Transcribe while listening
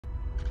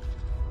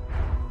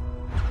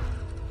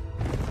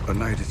A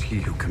knight is he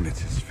who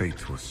commits his fate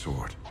to a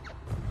sword.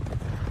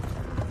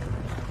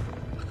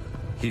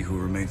 He who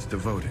remains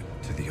devoted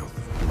to the oath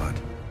of blood.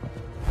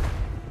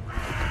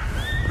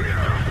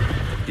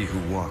 He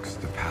who walks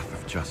the path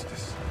of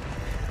justice,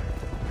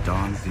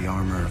 dons the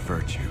armor of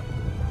virtue,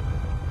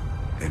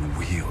 and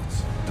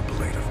wields the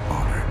blade of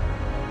honor.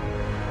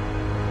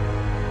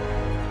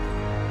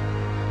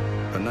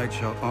 A knight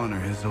shall honor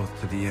his oath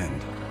to the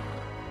end,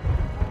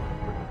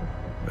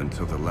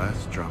 until the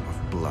last drop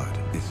of blood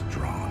is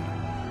drawn.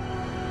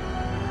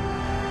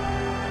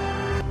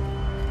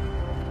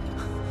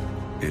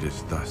 It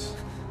is thus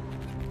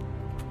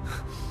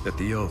that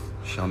the oath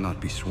shall not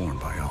be sworn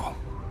by all.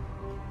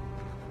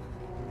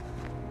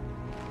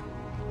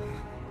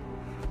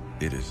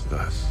 It is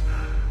thus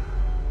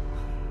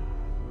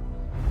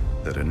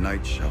that a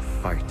knight shall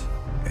fight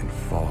and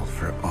fall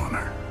for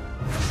honor.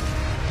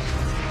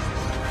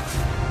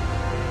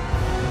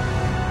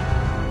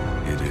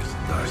 It is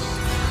thus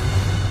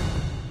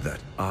that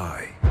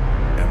I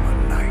am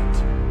a knight.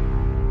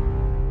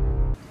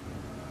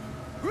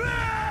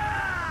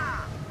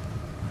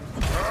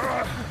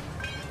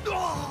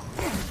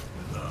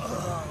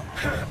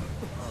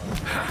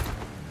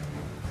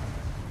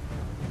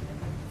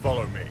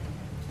 Follow me.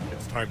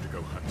 It's time to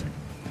go hunting.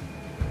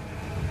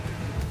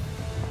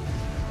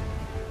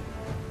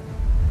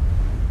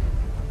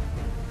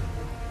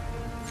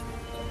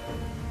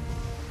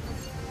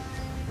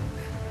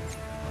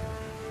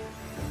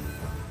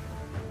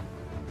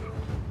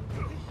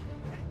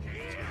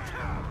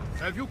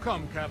 Have you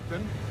come,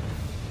 Captain?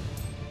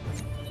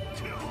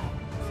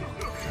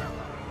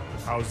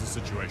 How's the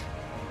situation?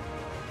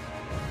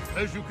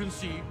 As you can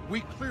see,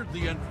 we cleared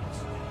the entrance,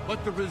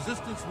 but the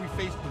resistance we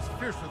faced was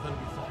fiercer than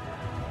we thought.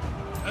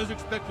 As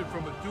expected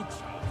from a duke's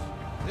house,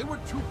 they were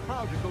too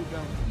proud to go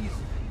down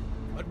easily,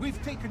 but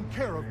we've taken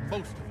care of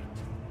most of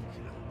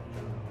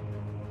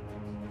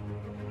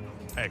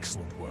it.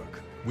 Excellent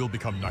work. We'll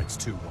become knights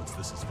too once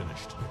this is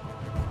finished.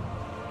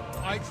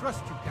 I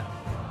trust you,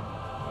 Captain.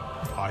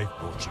 I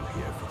brought you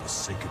here for the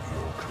sake of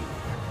your career.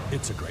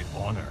 It's a great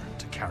honor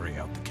to carry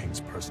out the king's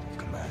personal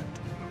command.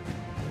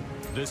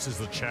 This is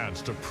the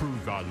chance to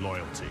prove our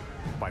loyalty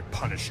by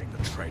punishing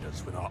the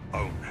traitors with our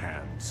own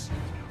hands.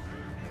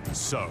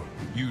 So,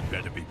 you'd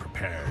better be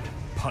prepared.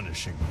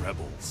 Punishing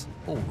rebels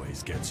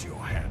always gets your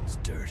hands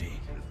dirty.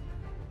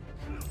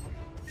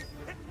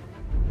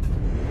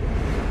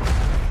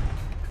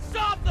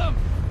 Stop them!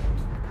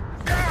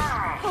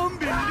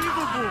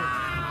 Unbelievable!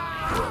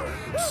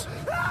 Worms.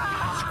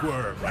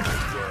 Squirm like a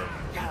worm.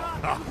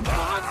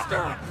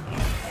 Monster!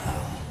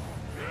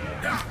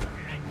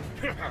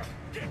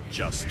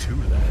 Just two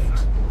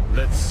left.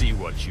 Let's see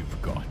what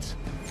you've got.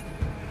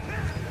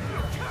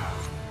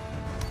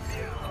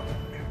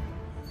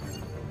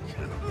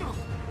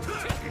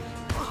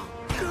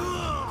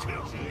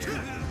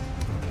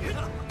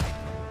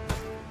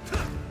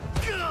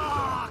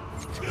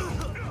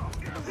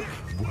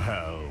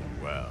 Well,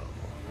 well.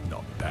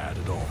 Not bad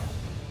at all.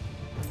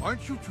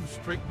 Aren't you too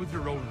strict with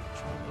your own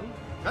child?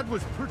 That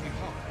was pretty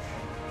harsh.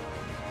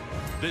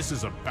 This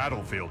is a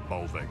battlefield,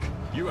 Bolvik.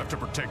 You have to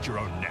protect your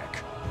own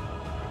neck.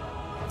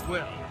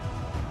 Well,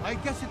 I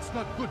guess it's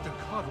not good to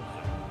coddle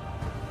him,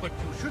 but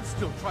you should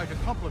still try to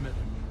compliment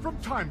him from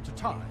time to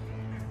time.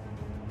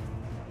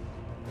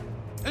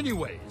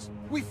 Anyways,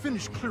 we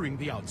finished clearing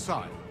the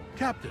outside.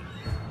 Captain,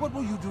 what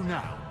will you do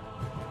now?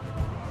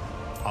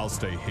 I'll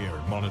stay here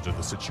and monitor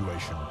the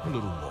situation a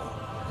little more.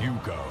 You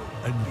go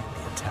and meet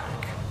the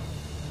attack.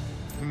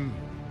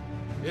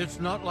 It's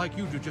not like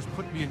you to just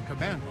put me in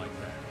command like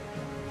that.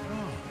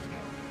 Oh,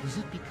 is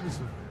it because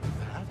of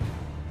that?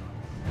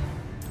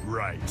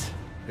 Right.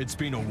 It's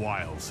been a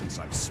while since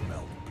I've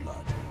smelled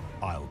blood.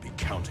 I'll be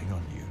counting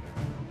on you.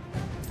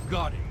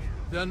 Got it.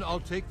 Then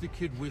I'll take the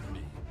kid with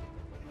me.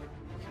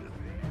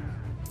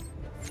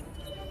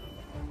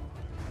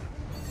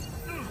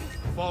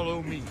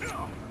 Follow me.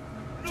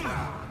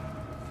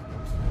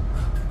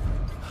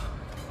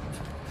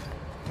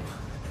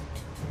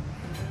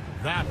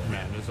 That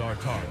man is our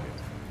target.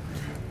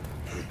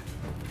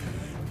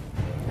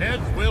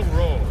 Heads will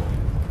roll.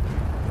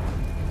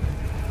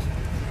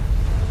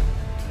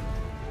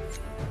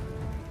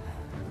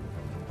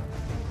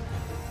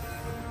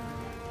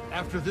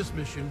 After this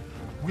mission,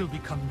 we'll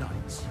become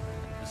knights.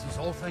 This is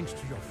all thanks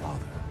to your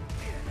father.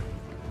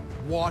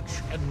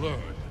 Watch and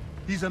learn.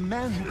 He's a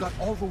man who got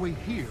all the way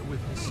here with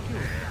his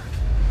skill.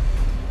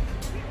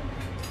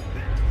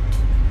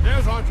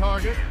 There's our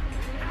target.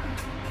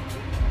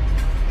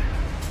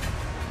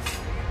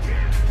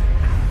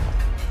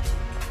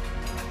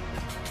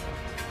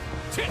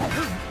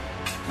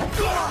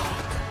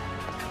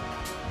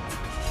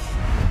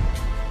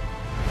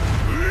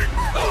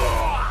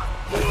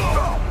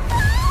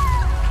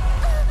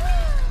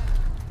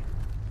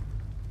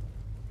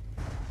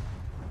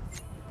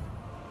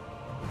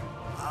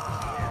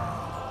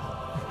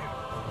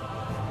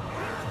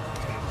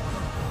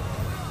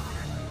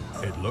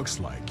 It looks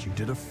like you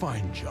did a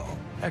fine job.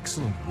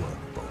 Excellent work,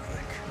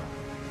 Bolvik.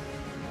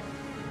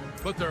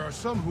 But there are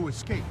some who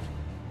escaped.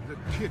 The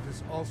kid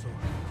is also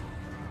hurt.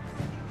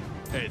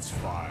 It's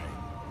fine.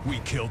 We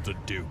killed the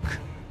Duke.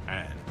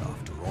 And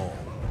after all,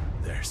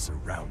 they're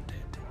surrounded.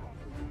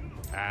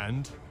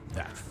 And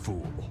that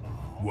fool.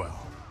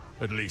 Well,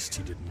 at least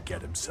he didn't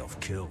get himself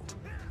killed.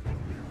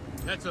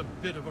 That's a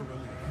bit of a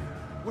relief.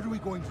 What are we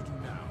going to do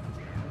now?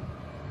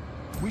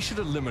 We should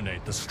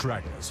eliminate the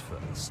stragglers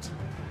first.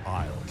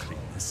 I'll clean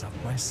this up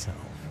myself.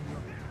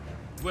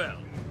 Well,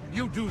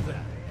 you do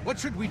that. What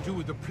should we do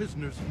with the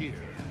prisoners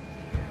here?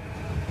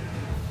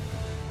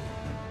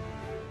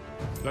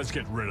 Let's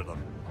get rid of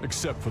them,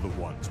 except for the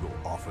ones we'll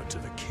offer to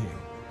the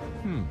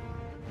king.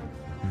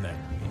 Let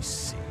me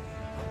see.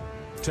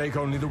 Take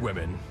only the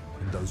women,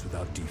 and those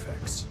without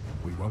defects.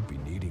 We won't be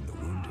needing the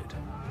wounded.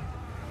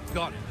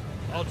 Got it.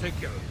 I'll take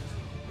care of it.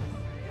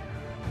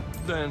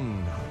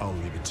 Then I'll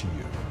leave it to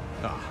you.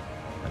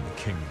 And the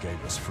king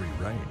gave us free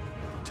rein.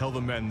 Tell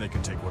the men they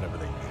can take whatever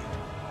they need.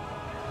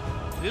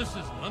 This is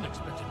an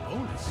unexpected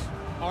bonus.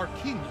 Our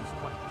king is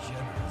quite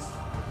generous.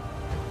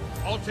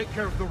 I'll take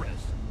care of the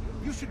rest.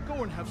 You should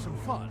go and have some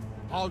fun.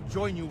 I'll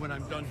join you when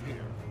I'm done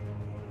here.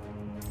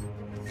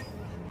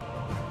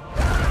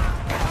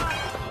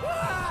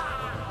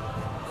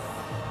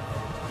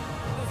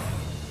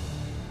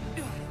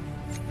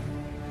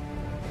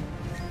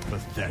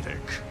 Pathetic.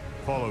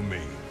 Follow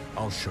me.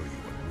 I'll show you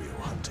what real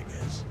hunting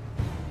is.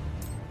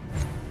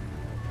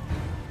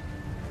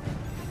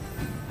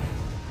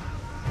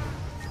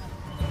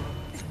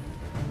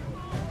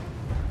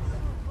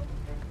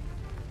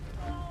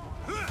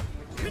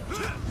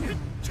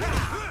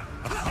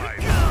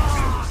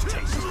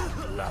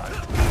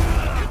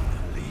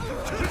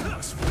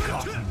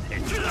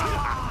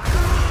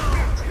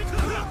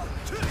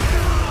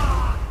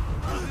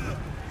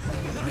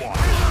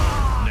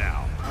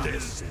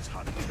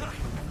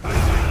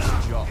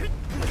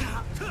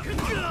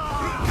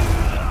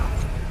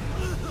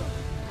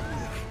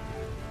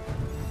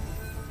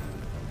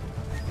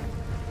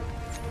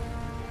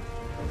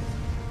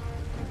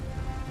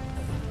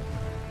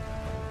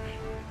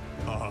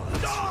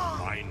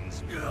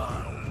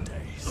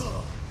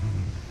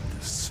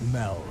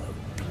 Smell of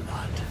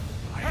blood.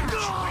 I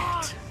enjoy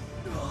it.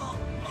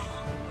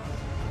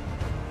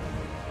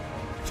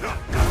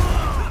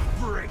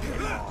 Bring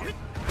it on.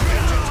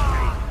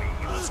 Entertain me,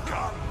 you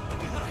scum.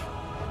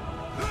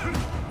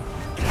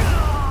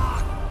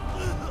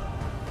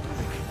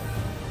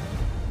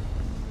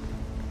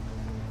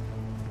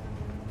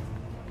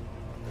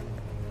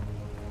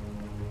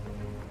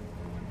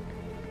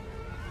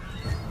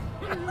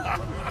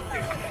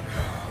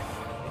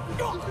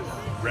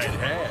 Red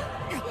hair.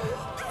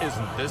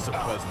 Isn't this a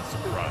pleasant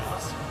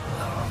surprise?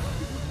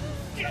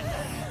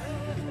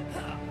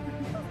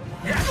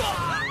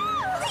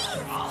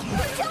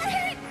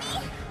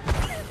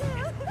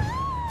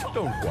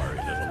 Don't worry,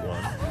 little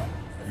one.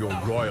 Your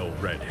royal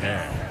red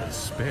hair has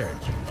spared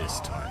you this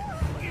time.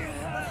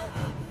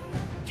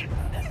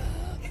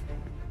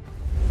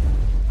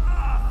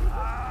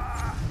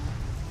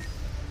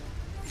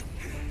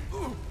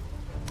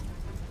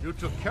 You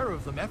took care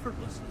of them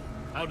effortlessly.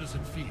 How does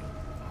it feel?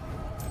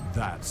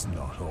 That's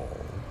not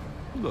all.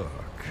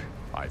 Look,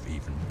 I've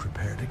even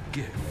prepared a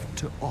gift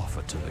to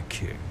offer to the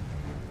king.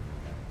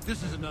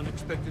 This is an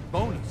unexpected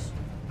bonus.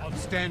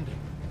 Outstanding.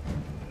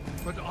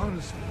 But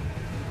honestly,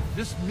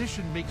 this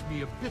mission makes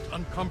me a bit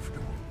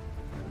uncomfortable.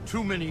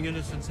 Too many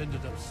innocents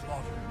ended up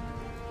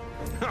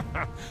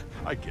slaughtered.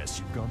 I guess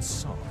you've gone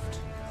soft.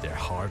 They're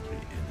hardly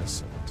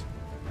innocent.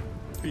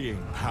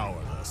 Being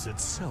powerless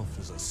itself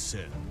is a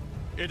sin.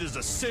 It is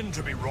a sin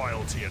to be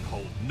royalty and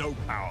hold no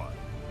power.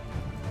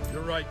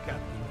 You're right,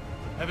 Captain.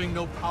 Having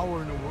no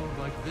power in a world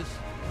like this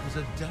is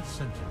a death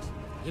sentence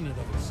in and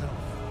of itself.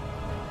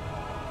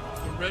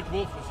 The Red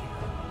Wolf was here.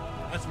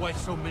 That's why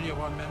so many of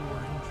our men were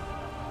injured.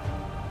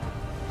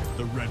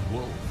 The Red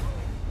Wolf?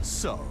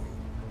 So,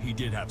 he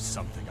did have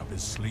something up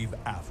his sleeve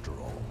after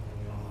all.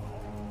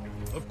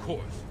 Of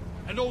course.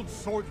 An old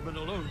swordsman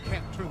alone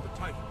can't turn the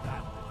tide of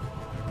battle.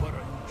 But are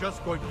you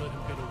just going to let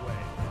him get away?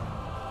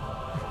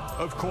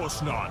 Of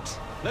course not.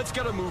 Let's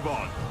get a move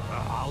on.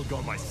 I'll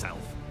go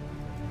myself.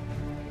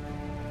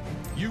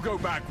 You go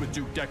back with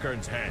Duke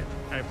Deckern's head.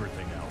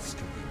 Everything else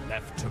can be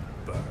left to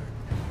burn.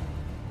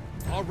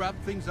 I'll wrap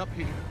things up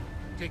here.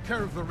 Take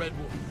care of the Red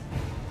Wolf.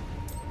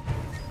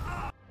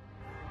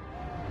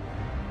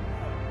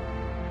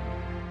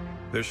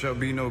 There shall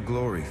be no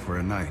glory for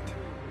a knight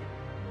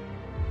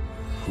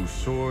whose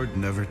sword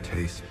never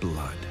tastes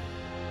blood.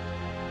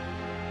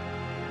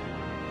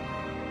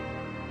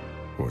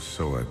 Or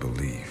so I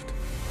believed.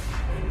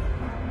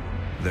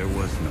 There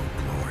was no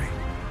glory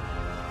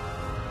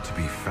to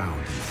be found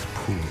in this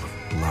pool of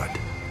blood.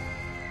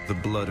 The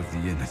blood of the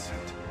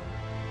innocent.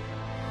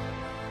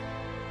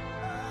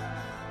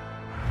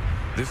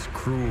 This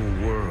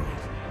cruel world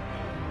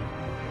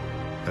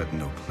had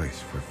no place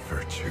for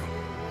virtue.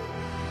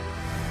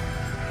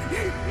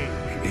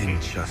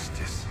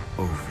 Injustice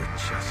over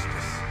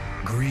justice.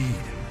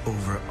 Greed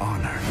over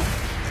honor.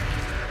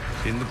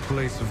 In the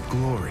place of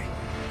glory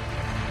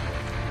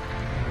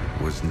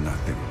was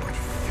nothing but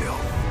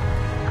filth.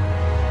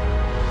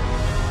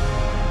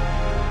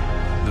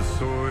 The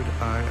sword sword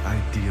I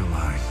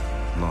idealized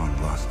long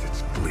lost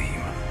its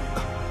gleam,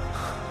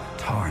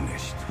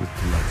 tarnished with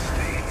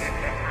bloodstains.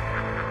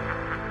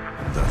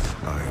 Thus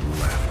I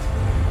left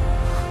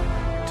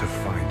to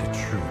find a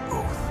true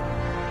oath,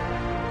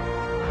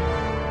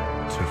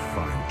 to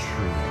find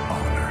true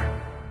honor.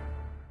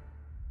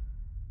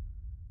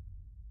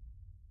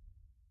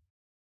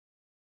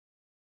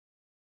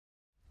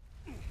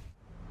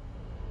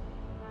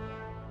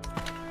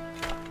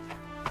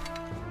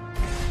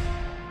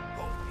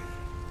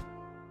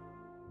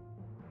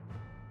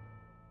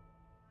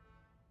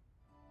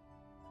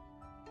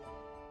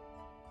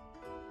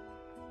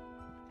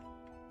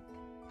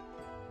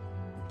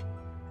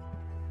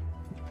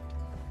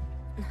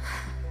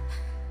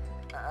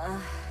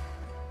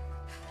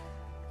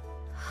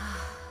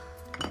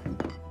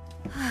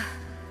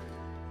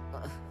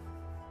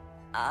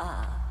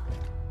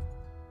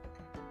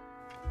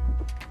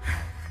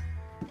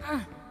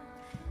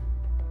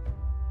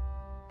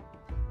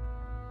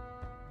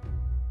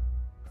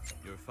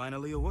 You're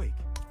finally awake.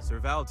 Sir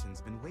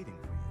Valentin's been waiting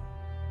for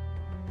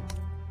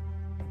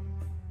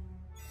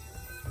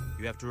you.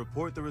 You have to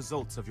report the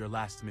results of your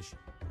last mission.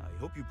 I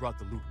hope you brought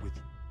the loot with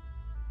you.